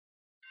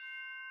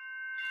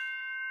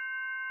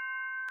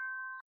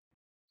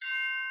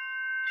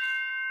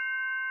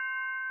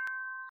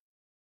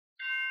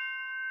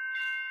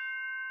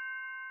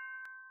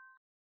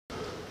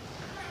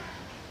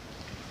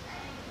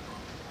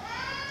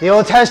The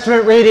Old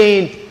Testament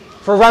reading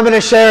for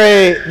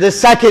Ramanushary, the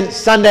second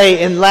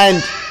Sunday in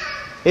Lent,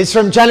 is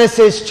from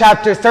Genesis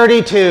chapter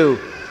 32,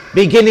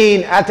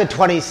 beginning at the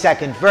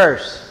 22nd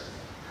verse.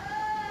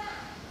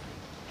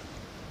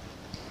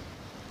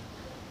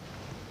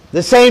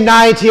 The same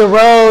night he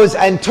arose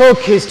and took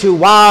his 2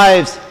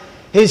 wives,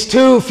 his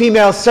 2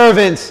 female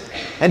servants,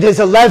 and his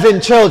 11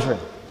 children,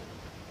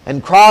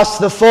 and crossed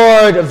the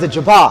ford of the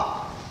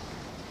Jabbok.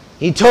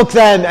 He took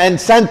them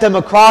and sent them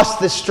across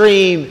the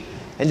stream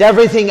and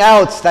everything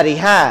else that he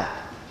had.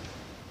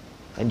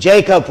 And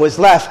Jacob was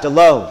left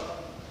alone.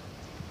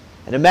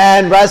 And a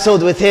man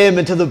wrestled with him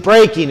until the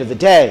breaking of the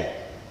day.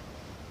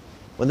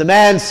 When the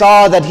man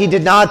saw that he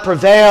did not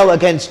prevail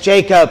against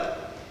Jacob,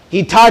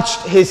 he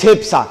touched his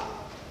hip socket.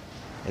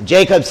 And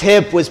Jacob's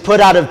hip was put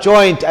out of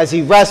joint as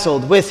he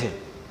wrestled with him.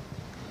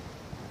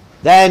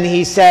 Then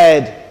he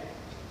said,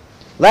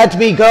 "Let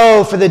me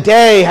go, for the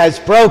day has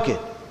broken."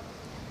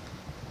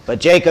 But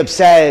Jacob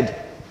said,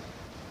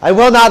 "I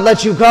will not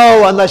let you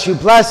go unless you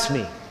bless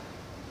me."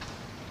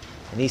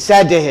 And he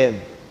said to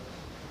him,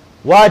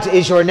 "What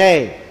is your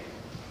name?"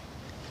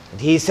 And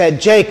he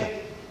said, "Jacob."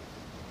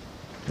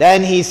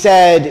 Then he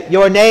said,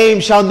 "Your name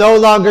shall no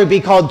longer be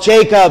called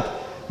Jacob,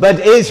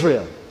 but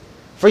Israel,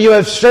 for you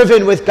have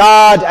striven with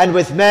God and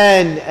with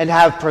men and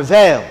have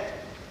prevailed."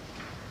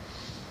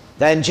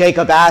 Then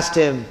Jacob asked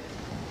him,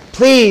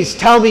 "Please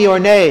tell me your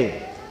name."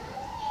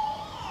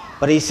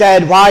 But he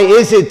said, "Why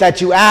is it that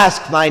you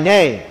ask my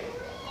name?"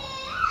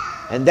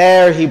 And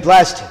there he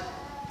blessed him.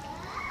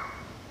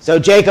 So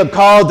Jacob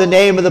called the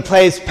name of the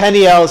place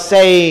Peniel,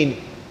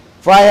 saying,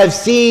 "For I have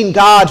seen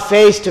God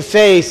face to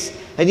face,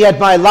 and yet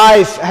my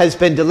life has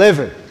been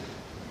delivered."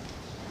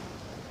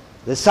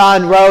 The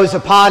sun rose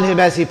upon him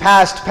as he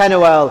passed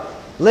Penuel,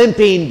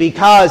 limping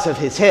because of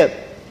his hip.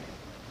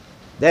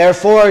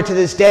 Therefore, to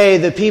this day,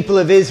 the people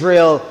of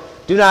Israel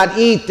do not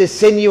eat the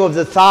sinew of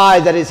the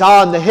thigh that is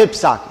on the hip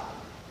socket,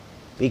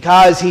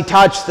 because he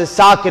touched the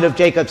socket of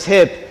Jacob's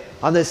hip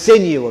on the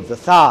sinew of the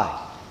thigh.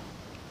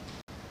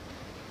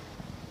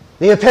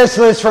 The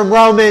epistle is from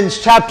Romans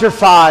chapter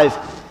 5,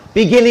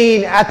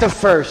 beginning at the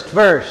 1st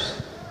verse.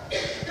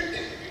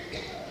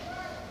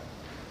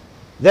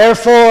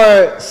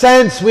 Therefore,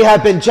 since we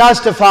have been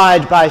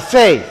justified by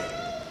faith,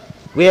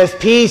 we have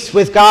peace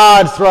with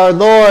God through our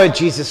Lord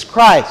Jesus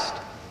Christ.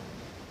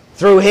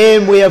 Through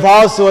him we have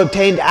also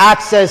obtained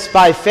access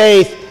by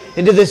faith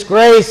into this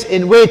grace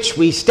in which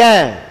we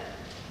stand.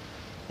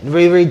 And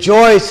we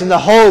rejoice in the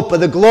hope of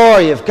the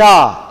glory of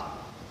God.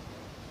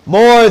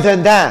 More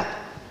than that,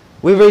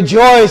 we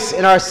rejoice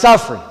in our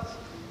sufferings,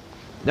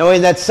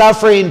 knowing that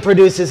suffering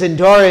produces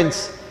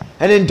endurance,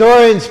 and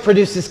endurance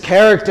produces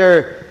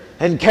character,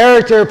 and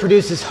character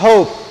produces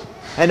hope,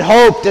 and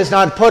hope does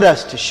not put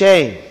us to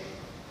shame,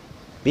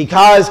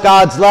 because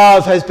God's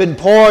love has been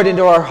poured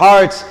into our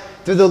hearts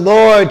through the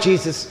Lord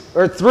Jesus,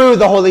 or through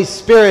the Holy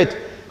Spirit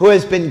who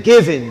has been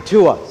given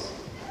to us.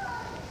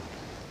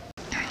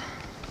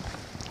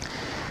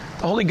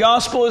 The Holy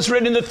Gospel is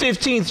written in the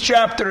 15th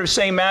chapter of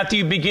St.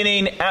 Matthew,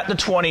 beginning at the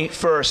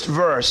 21st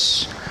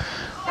verse.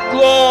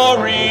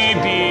 Glory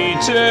be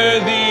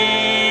to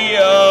thee,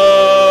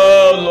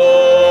 O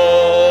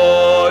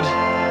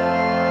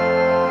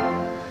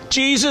Lord.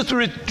 Jesus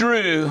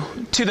withdrew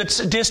to the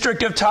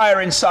district of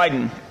Tyre and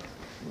Sidon.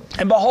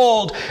 And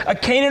behold, a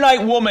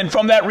Canaanite woman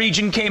from that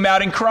region came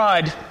out and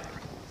cried,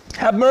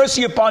 "Have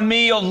mercy upon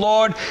me, O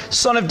Lord,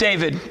 Son of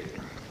David.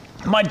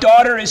 My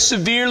daughter is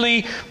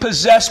severely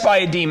possessed by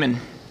a demon."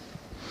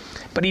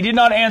 But he did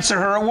not answer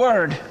her a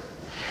word.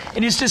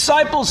 And his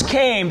disciples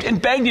came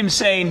and begged him,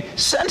 saying,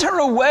 "Send her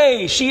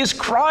away. She is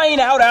crying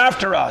out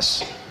after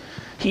us."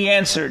 He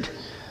answered,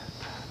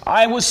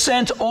 "I was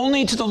sent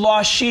only to the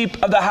lost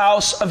sheep of the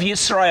house of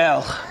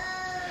Israel."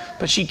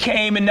 But she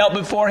came and knelt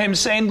before him,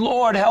 saying,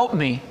 "Lord, help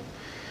me."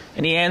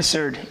 And he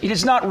answered, "It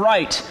is not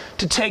right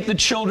to take the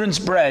children's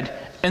bread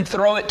and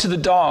throw it to the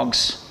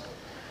dogs."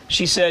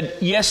 She said,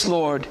 "Yes,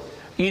 Lord,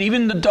 yet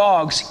even the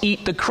dogs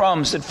eat the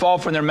crumbs that fall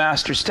from their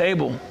master's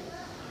table."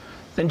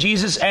 Then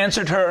Jesus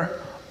answered her,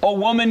 "O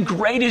woman,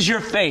 great is your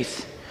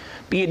faith.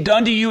 Be it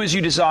done to you as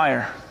you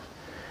desire."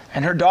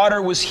 And her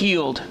daughter was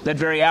healed that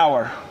very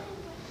hour.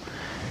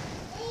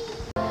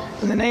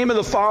 In the name of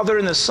the Father,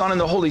 and the Son, and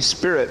the Holy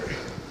Spirit.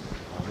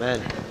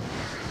 Amen.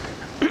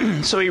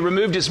 So he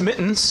removed his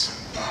mittens,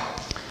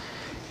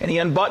 and he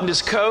unbuttoned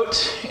his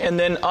coat, and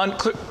then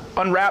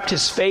unwrapped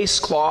his face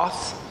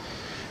cloth,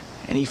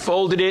 and he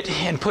folded it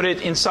and put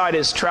it inside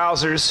his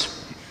trousers.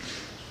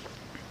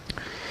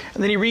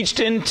 And then he reached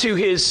into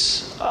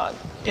his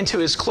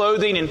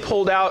clothing and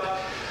pulled out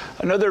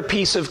another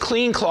piece of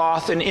clean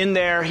cloth, and in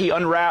there he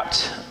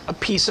unwrapped a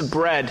piece of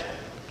bread.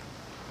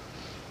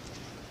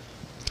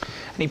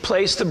 And he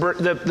placed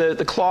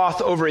the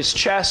cloth over his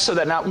chest so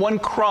that not one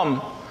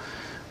crumb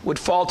would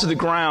fall to the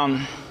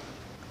ground.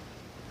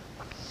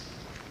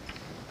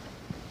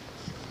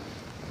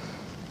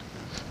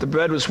 The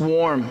bread was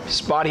warm.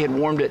 His body had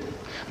warmed it.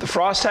 The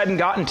frost hadn't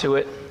gotten to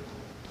it.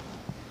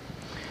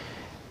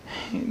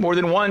 More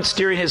than once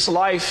during his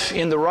life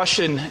in the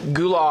Russian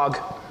Gulag,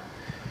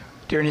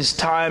 during his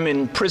time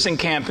in prison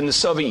camp in the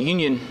Soviet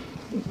Union.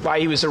 Why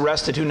he was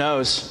arrested, who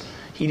knows?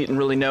 He didn't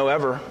really know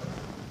ever.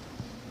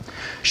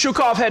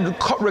 Shukov had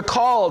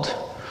recalled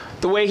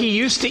the way he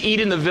used to eat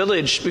in the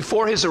village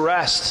before his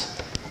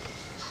arrest.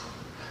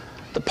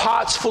 The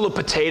pots full of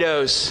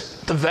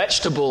potatoes, the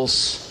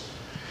vegetables,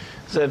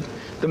 the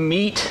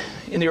meat,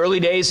 in the early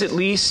days at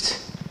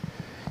least,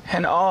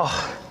 and the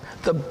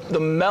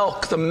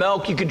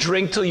milk you could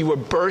drink till you were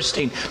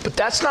bursting. But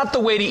that's not the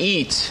way to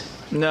eat.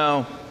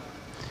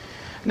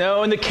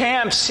 No, in the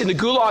camps, in the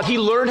gulag, he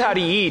learned how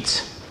to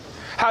eat.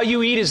 How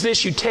you eat is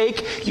this: you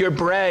take your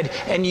bread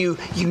and you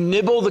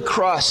nibble the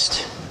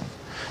crust.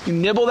 You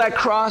nibble that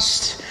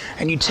crust,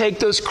 and you take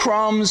those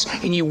crumbs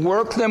and you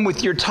work them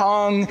with your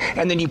tongue,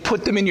 and then you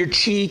put them in your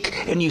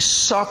cheek and you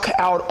suck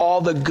out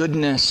all the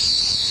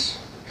goodness.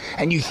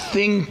 And you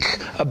think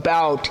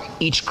about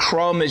each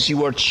crumb as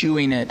you are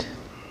chewing it.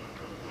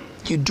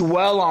 You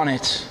dwell on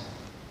it.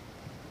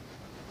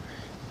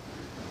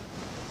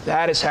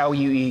 That is how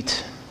you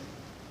eat.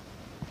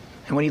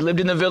 And when he lived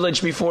in the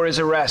village before his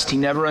arrest, he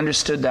never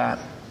understood that.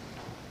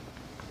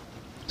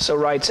 So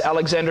writes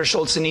Alexander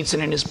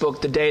Solzhenitsyn in his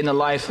book, The Day in the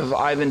Life of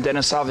Ivan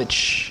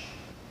Denisovich.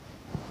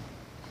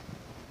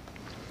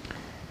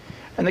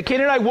 And the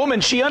Canaanite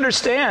woman, she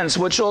understands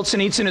what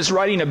Solzhenitsyn is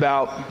writing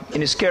about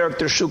in his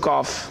character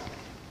Shukov.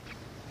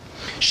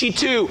 She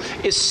too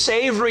is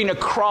savoring a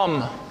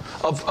crumb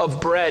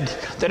of bread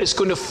that is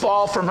going to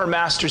fall from her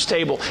master's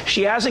table.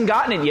 She hasn't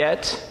gotten it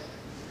yet,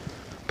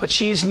 but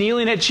she's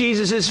kneeling at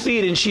Jesus'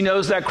 feet and she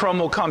knows that crumb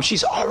will come.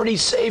 She's already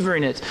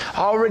savoring it,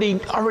 already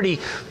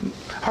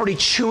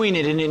chewing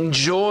it and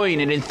enjoying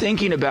it and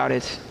thinking about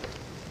it.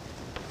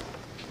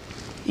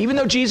 Even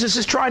though Jesus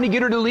is trying to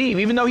get her to leave,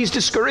 even though he's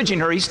discouraging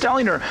her, he's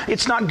telling her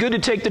it's not good to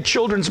take the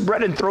children's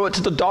bread and throw it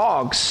to the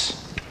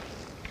dogs.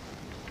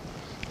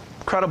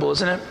 Incredible,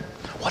 isn't it?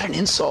 What an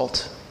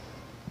insult.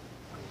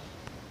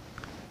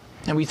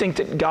 And we think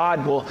that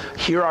God will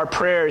hear our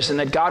prayers and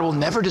that God will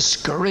never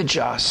discourage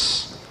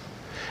us.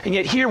 And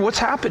yet here, what's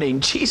happening?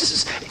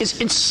 Jesus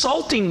is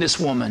insulting this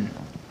woman.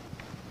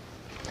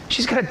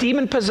 She's got a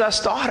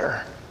demon-possessed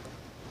daughter.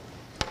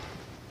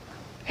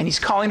 And he's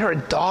calling her a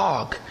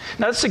dog.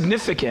 Now that's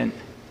significant.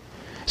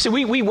 See,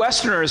 we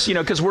Westerners,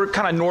 because we're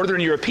kind of Northern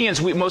Europeans,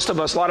 a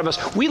lot of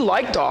us, we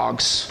like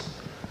dogs.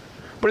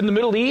 But in the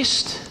Middle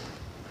East,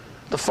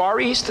 the Far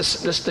East,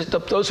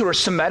 those who are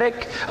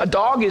Semitic, a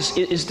dog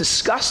is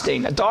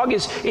disgusting. A dog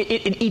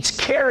it eats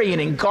carrion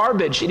and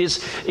garbage. It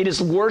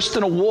is worse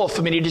than a wolf.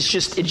 I mean, it's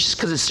just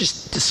because it's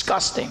just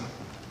disgusting.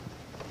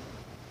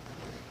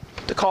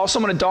 To call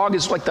someone a dog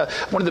is like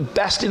one of the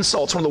best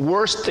insults, one of the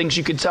worst things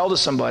you could tell to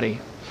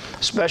somebody.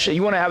 Especially,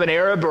 you want to have an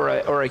Arab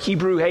or a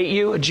Hebrew hate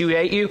you, a Jew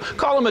hate you,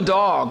 call him a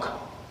dog.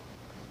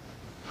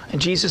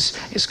 And Jesus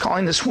is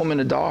calling this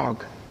woman a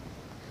dog.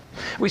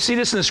 We see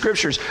this in the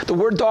scriptures. The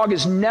word dog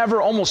is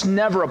almost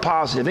never a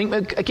positive.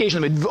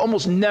 Occasionally, but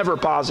almost never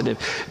positive.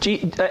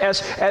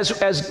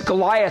 As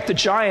Goliath, the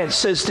giant,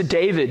 says to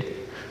David,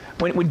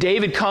 when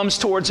David comes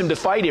towards him to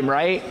fight him,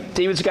 right?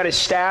 David's got his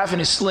staff and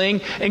his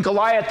sling, and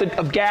Goliath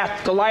of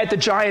Gath, Goliath the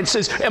giant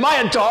says, "Am I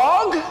a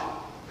dog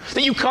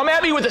that you come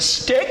at me with a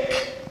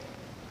stick?"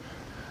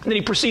 And then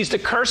he proceeds to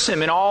curse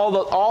him in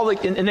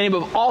in the name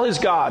of all his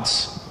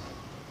gods.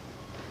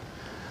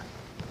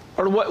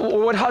 Or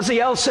what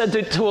Hazael said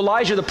to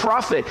Elijah the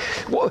prophet,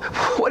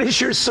 what is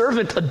your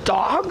servant, a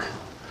dog?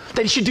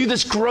 That he should do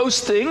this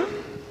gross thing?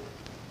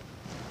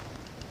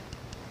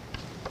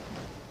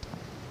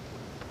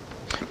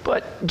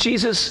 But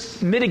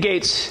Jesus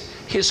mitigates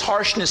his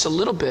harshness a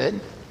little bit,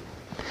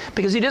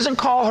 because he doesn't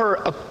call her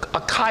a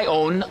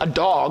kaion, a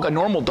dog, a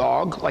normal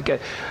dog, like a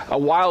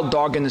wild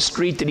dog in the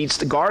street that eats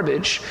the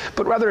garbage,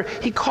 but rather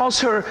he calls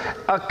her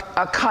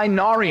a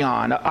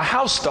kainarion, a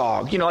house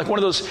dog, like one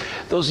of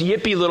those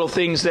yippy little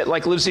things that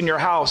like lives in your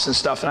house and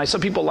stuff. And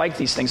some people like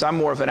these things. I'm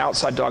more of an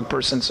outside dog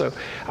person, so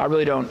I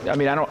really don't. I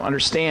don't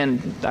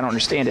understand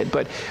it.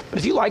 But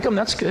if you like them,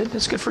 that's good.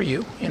 That's good for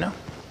you.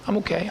 I'm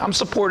okay. I'm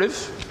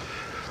supportive.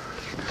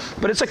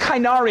 But it's a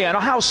kainarion, a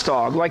house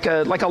dog, like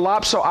a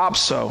lapso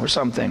opso or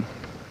something.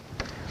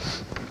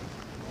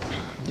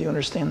 Do you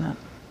understand that?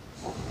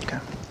 Okay.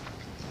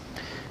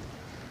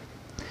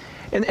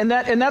 And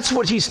that's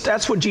what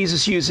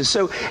Jesus uses.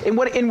 So,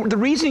 and the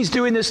reason he's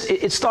doing this,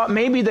 it's thought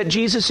maybe that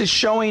Jesus is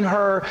showing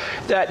her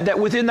that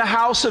within the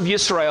house of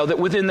Yisrael, that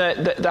within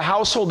the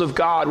household of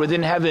God,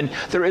 within heaven,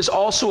 there is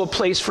also a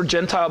place for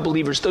Gentile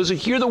believers, those who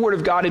hear the word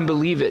of God and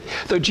believe it.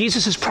 Though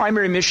Jesus'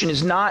 primary mission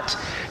is not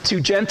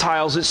to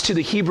Gentiles, it's to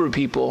the Hebrew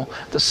people,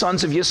 the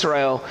sons of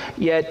Yisrael.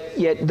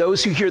 Yet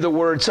those who hear the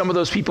word, some of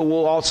those people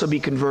will also be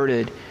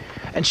converted.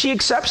 And she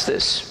accepts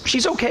this.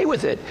 She's okay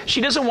with it.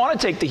 She doesn't want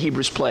to take the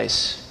Hebrew's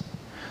place.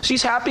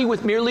 She's happy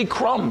with merely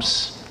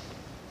crumbs.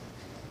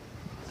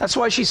 That's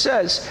why she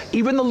says,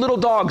 even the little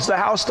dogs, the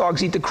house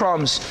dogs, eat the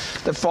crumbs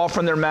that fall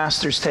from their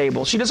master's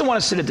table. She doesn't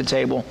want to sit at the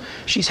table.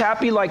 She's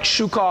happy like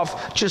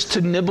Shukov just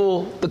to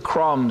nibble the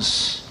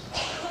crumbs.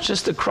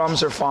 Just the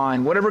crumbs are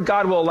fine. Whatever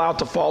God will allow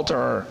to fall to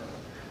her.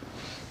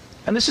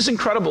 And this is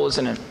incredible,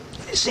 isn't it?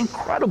 It's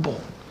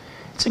incredible.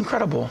 It's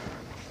incredible.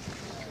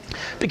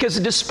 Because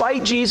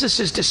despite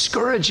Jesus'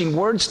 discouraging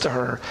words to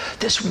her,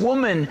 this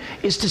woman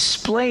is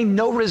displaying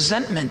no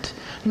resentment,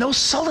 no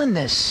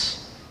sullenness.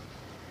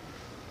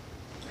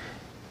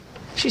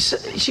 She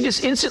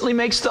just instantly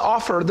makes the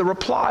offer, the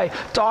reply,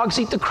 dogs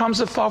eat the crumbs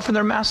that fall from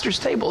their master's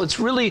table. It's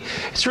really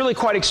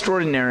quite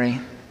extraordinary.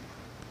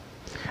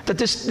 That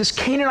this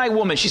Canaanite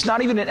woman, she's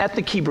not even an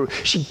ethnic Hebrew,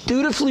 she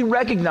dutifully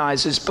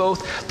recognizes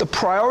both the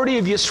priority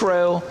of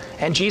Yisrael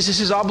and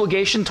Jesus'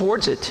 obligation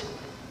towards it.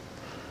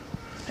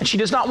 And she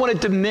does not want to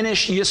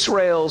diminish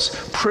Yisrael's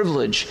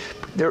privilege,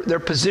 their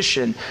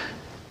position,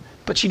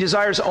 but she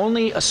desires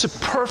only a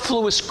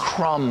superfluous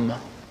crumb,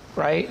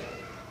 right?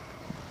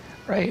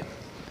 Right?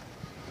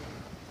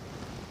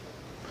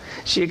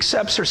 She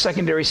accepts her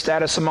secondary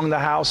status among the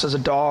house as a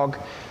dog.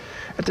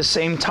 At the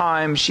same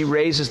time, she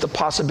raises the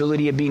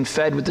possibility of being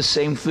fed with the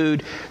same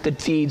food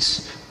that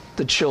feeds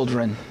the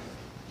children.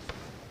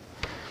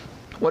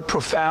 What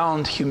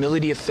profound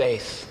humility of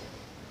faith.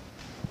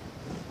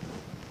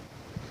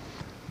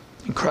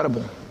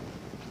 Incredible.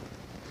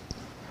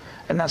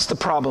 And that's the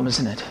problem,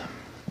 isn't it?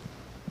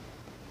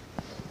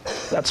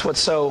 That's what's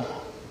so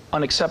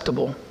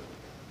unacceptable,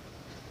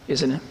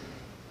 isn't it?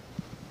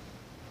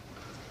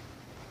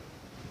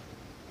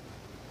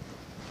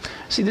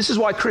 See, this is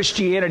why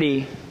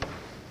Christianity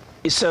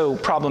is so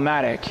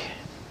problematic.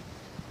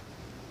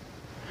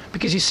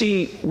 Because you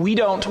see, we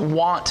don't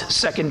want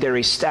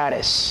secondary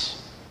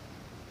status.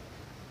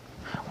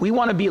 We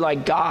want to be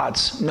like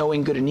gods,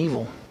 knowing good and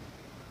evil.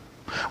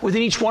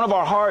 Within each one of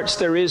our hearts,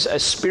 there is a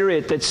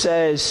spirit that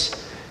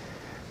says,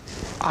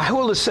 I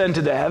will ascend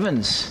to the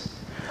heavens.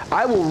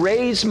 I will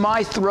raise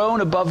my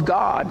throne above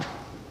God.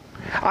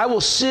 I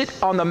will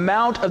sit on the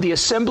mount of the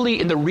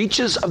assembly in the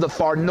reaches of the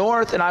far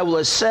north, and I will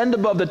ascend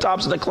above the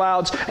tops of the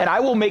clouds, and I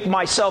will make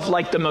myself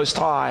like the Most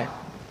High.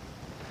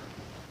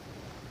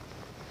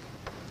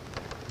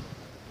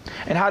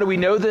 And how do we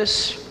know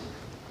this?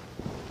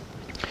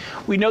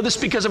 We know this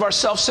because of our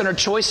self-centered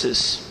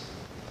choices,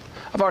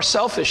 of our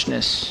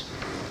selfishness.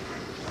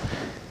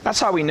 That's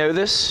how we know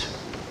this.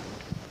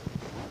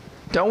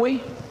 Don't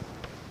we?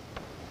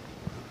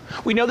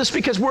 We know this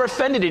because we're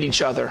offended at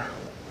each other.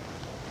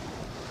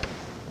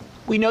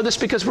 We know this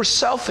because we're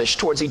selfish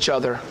towards each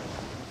other.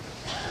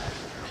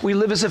 We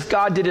live as if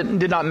God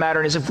did not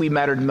matter and as if we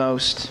mattered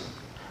most,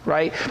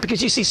 right?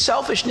 Because you see,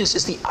 selfishness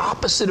is the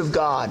opposite of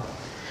God.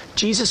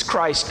 Jesus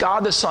Christ,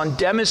 God the Son,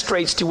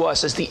 demonstrates to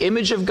us as the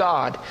image of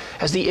God,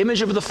 as the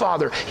image of the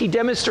Father. He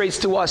demonstrates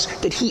to us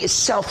that he is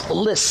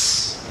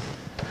selfless.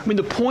 I mean,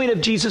 the point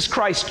of Jesus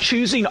Christ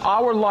choosing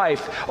our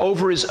life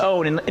over his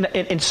own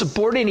and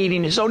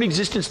subordinating his own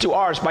existence to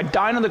ours by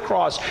dying on the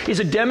cross is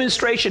a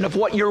demonstration of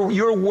what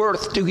your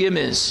worth to him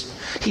is.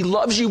 He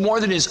loves you more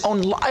than his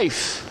own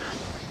life.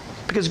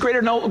 Because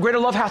greater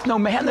love hath no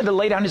man than to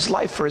lay down his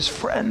life for his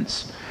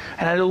friends.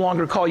 And I no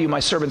longer call you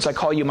my servants, I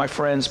call you my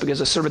friends, because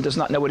a servant does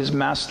not know what his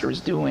master is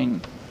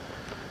doing.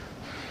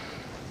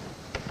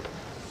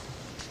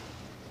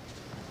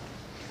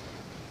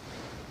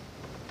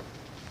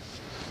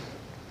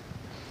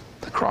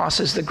 The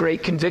cross is the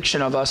great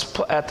conviction of us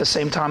at the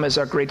same time as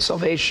our great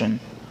salvation.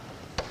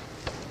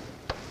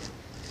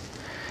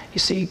 You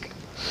see,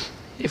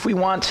 if we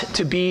want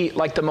to be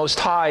like the Most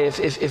High,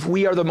 if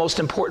we are the most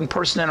important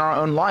person in our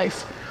own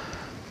life,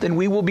 then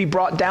we will be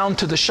brought down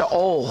to the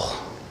Sheol.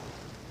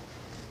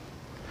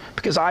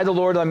 Because I am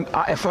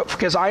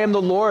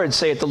the Lord,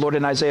 saith the Lord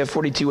in Isaiah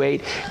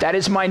 42:8. That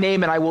is my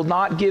name, and I will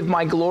not give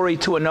my glory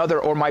to another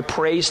or my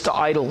praise to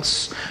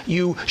idols.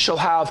 You shall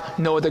have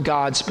no other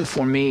gods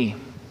before me.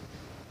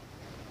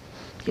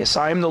 Yes,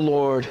 I am the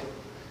Lord,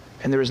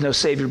 and there is no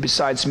Savior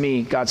besides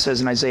me, God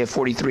says in Isaiah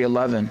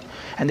 43:11.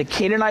 And the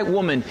Canaanite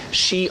woman,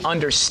 she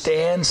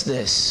understands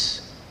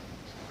this.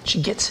 She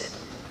gets it.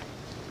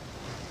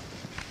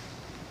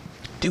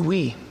 Do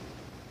we?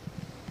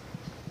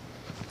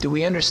 Do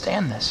we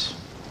understand this?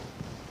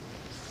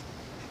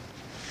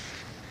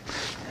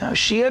 Now,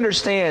 she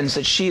understands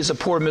that she is a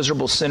poor,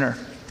 miserable sinner.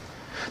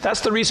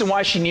 That's the reason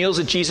why she kneels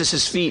at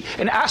Jesus' feet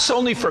and asks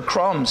only for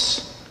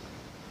crumbs.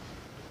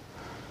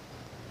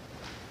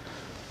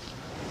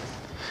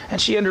 And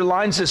she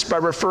underlines this by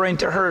referring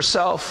to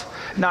herself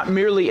not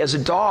merely as a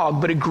dog,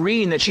 but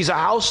agreeing that she's a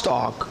house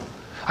dog,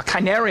 a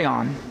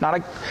kynarion, not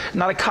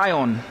a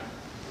kion.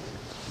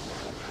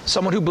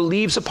 Someone who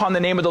believes upon the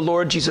name of the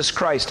Lord Jesus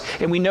Christ.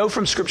 And we know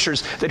from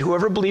scriptures that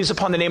whoever believes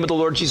upon the name of the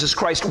Lord Jesus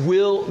Christ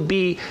will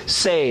be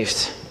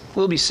saved.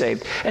 Will be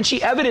saved. And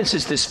she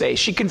evidences this faith.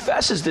 She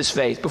confesses this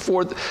faith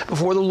before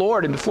the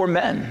Lord and before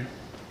men.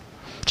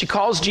 She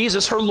calls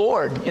Jesus her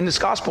Lord in this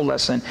gospel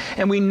lesson.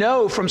 And we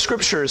know from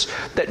scriptures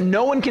that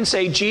no one can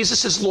say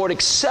Jesus is Lord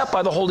except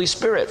by the Holy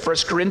Spirit. 1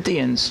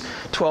 Corinthians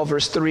 12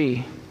 verse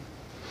 3.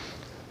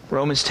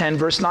 Romans 10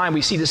 verse 9,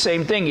 we see the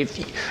same thing.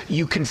 If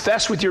you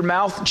confess with your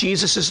mouth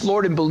Jesus is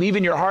Lord and believe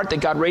in your heart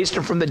that God raised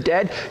him from the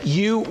dead,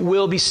 you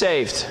will be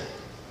saved.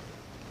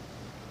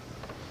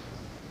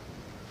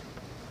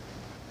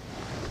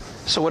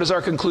 So what is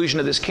our conclusion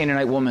of this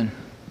Canaanite woman?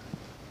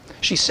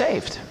 She's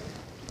saved.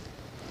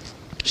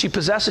 She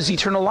possesses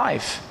eternal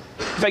life.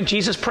 In fact,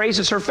 Jesus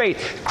praises her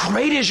faith.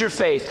 Great is your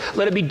faith.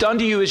 Let it be done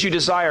to you as you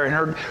desire.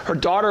 And her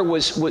daughter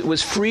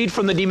was freed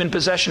from the demon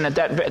possession at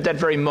that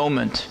very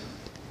moment.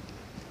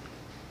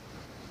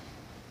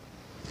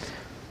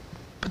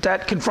 But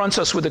that confronts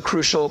us with a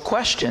crucial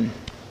question.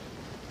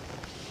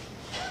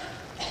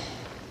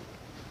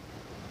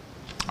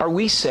 Are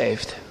we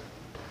saved?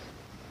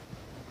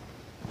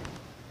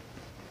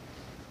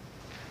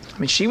 I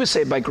mean, she was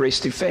saved by grace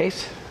through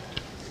faith.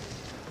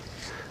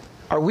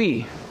 Are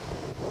we?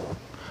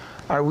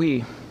 Are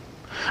we?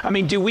 I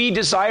mean, do we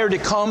desire to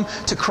come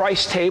to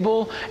Christ's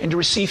table and to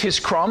receive his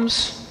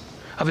crumbs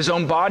of his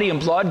own body and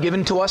blood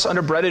given to us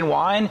under bread and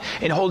wine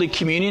in Holy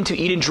Communion to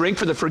eat and drink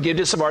for the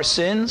forgiveness of our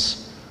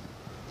sins?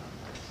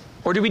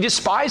 Or do we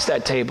despise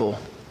that table?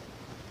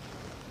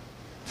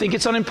 Think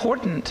it's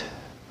unimportant?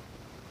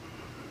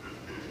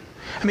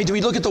 I mean, do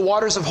we look at the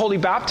waters of holy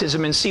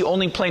baptism and see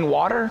only plain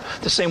water,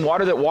 the same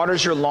water that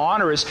waters your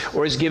lawn or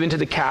is given to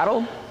the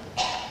cattle,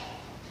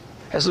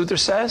 as Luther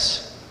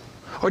says?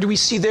 Or do we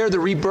see there the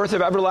rebirth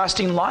of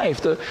everlasting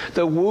life,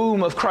 the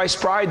womb of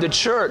Christ's bride, the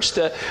church,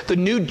 the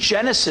new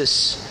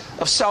genesis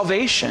of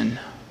salvation?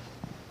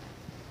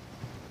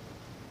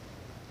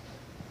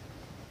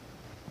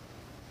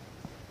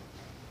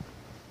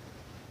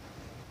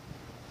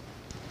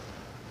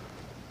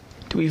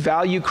 Do we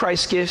value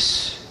Christ's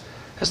gifts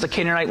as the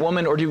Canaanite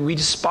woman, or do we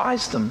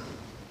despise them?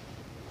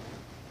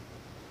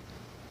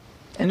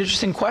 An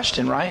interesting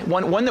question, right?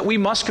 One that we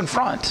must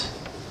confront.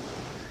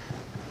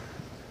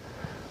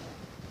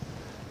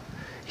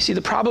 You see,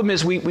 the problem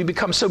is we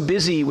become so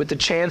busy with the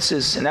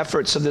chances and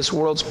efforts of this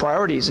world's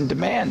priorities and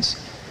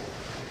demands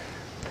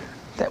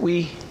that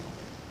we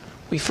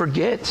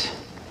forget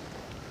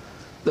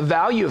the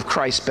value of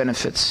Christ's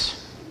benefits.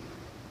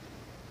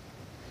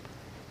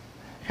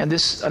 And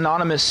this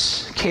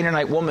anonymous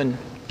Canaanite woman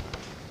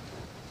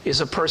is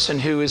a person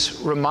who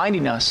is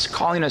reminding us,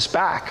 calling us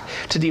back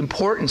to the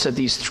importance of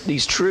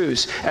these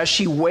truths as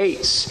she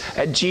waits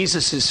at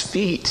Jesus'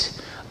 feet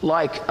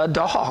like a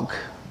dog.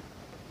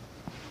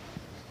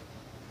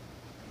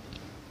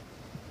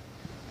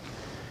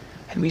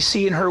 And we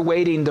see in her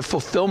waiting the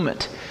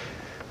fulfillment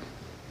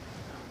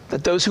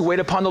that those who wait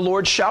upon the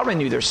Lord shall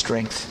renew their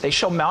strength. They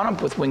shall mount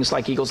up with wings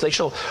like eagles. They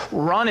shall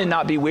run and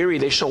not be weary.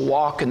 They shall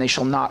walk and they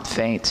shall not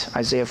faint.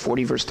 Isaiah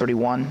 40, verse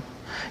 31.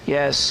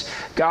 Yes,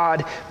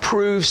 God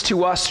proves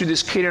to us through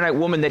this Canaanite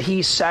woman that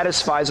he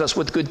satisfies us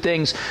with good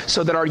things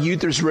so that our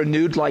youth is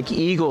renewed like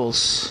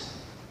eagles.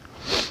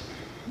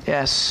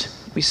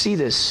 Yes, we see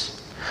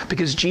this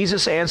because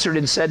Jesus answered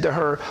and said to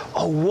her,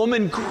 "O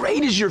woman,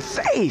 great is your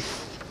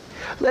faith.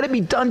 Let it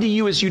be done to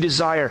you as you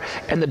desire."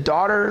 And the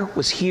daughter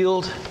was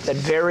healed that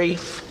very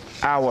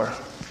hour.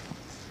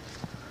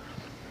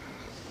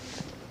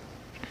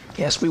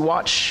 Yes, we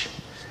watch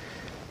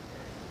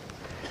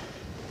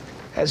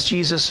as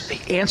Jesus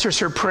answers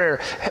her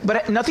prayer.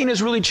 But nothing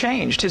has really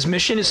changed. His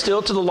mission is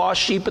still to the lost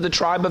sheep of the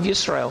tribes of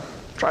Israel.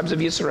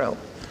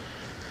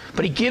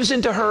 But he gives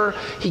into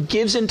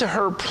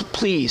her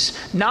pleas,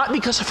 not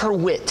because of her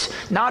wit,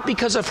 not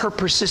because of her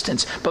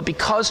persistence, but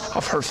because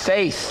of her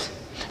faith.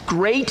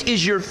 Great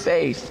is your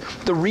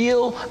faith. The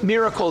real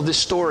miracle of this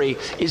story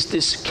is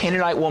this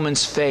Canaanite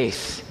woman's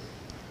faith.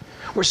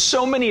 Where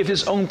so many of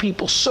his own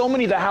people, so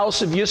many of the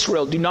house of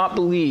Israel do not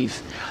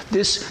believe.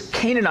 This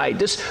Canaanite,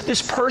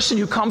 this person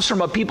who comes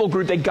from a people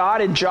group that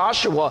God and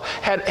Joshua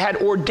had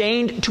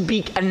ordained to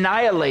be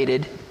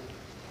annihilated,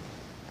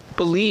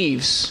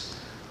 believes,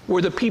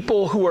 where the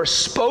people who are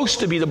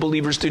supposed to be the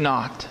believers do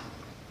not.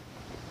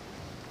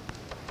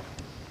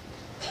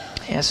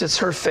 Yes, it's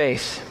her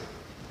faith.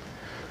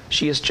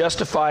 She is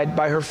justified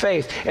by her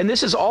faith. And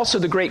this is also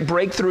the great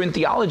breakthrough in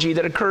theology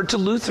that occurred to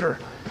Luther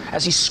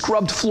as he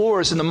scrubbed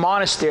floors in the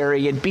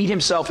monastery and beat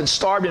himself and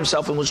starved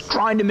himself and was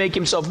trying to make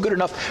himself good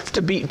enough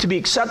to be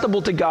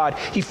acceptable to God.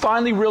 He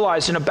finally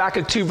realized in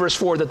Habakkuk 2 verse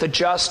 4 that the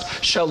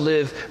just shall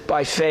live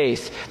by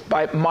faith.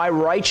 My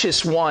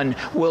righteous one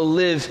will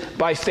live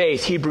by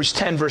faith. Hebrews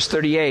 10 verse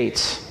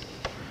 38.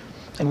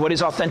 And what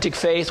is authentic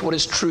faith? What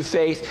is true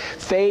faith?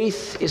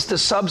 Faith is the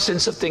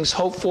substance of things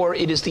hoped for.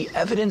 It is the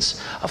evidence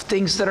of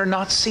things that are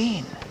not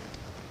seen.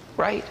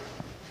 Right?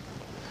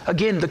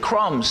 Again, the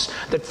crumbs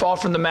that fall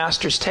from the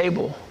Master's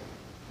table.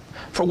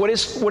 For what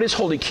is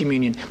Holy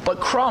Communion? But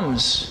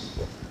crumbs,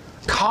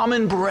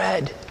 common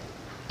bread,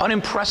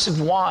 unimpressive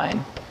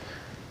wine.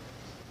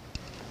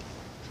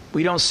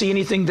 We don't see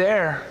anything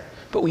there.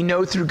 But we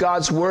know through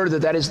God's word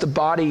that is the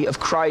body of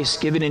Christ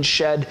given and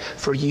shed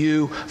for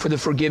you for the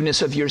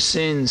forgiveness of your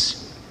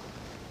sins.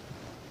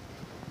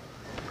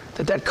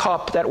 That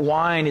cup, that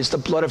wine is the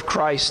blood of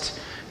Christ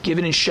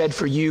given and shed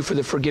for you for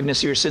the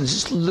forgiveness of your sins.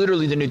 It's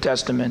literally the New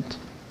Testament.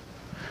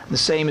 And the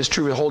same is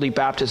true with holy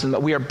baptism,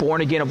 that we are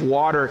born again of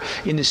water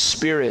in the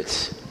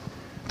Spirit,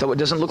 though it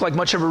doesn't look like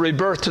much of a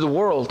rebirth to the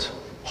world.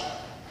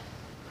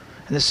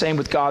 And the same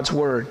with God's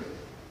word.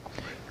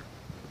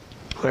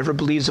 Whoever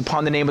believes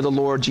upon the name of the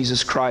Lord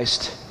Jesus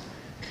Christ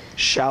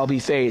shall be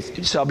saved.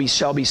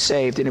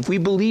 And if we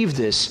believe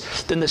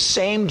this, then the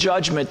same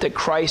judgment that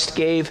Christ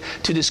gave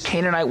to this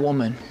Canaanite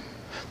woman,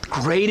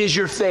 great is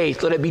your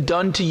faith, let it be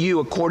done to you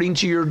according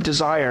to your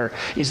desire,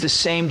 is the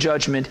same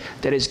judgment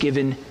that is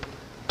given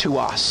to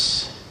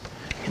us.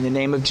 In the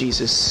name of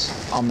Jesus,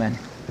 amen.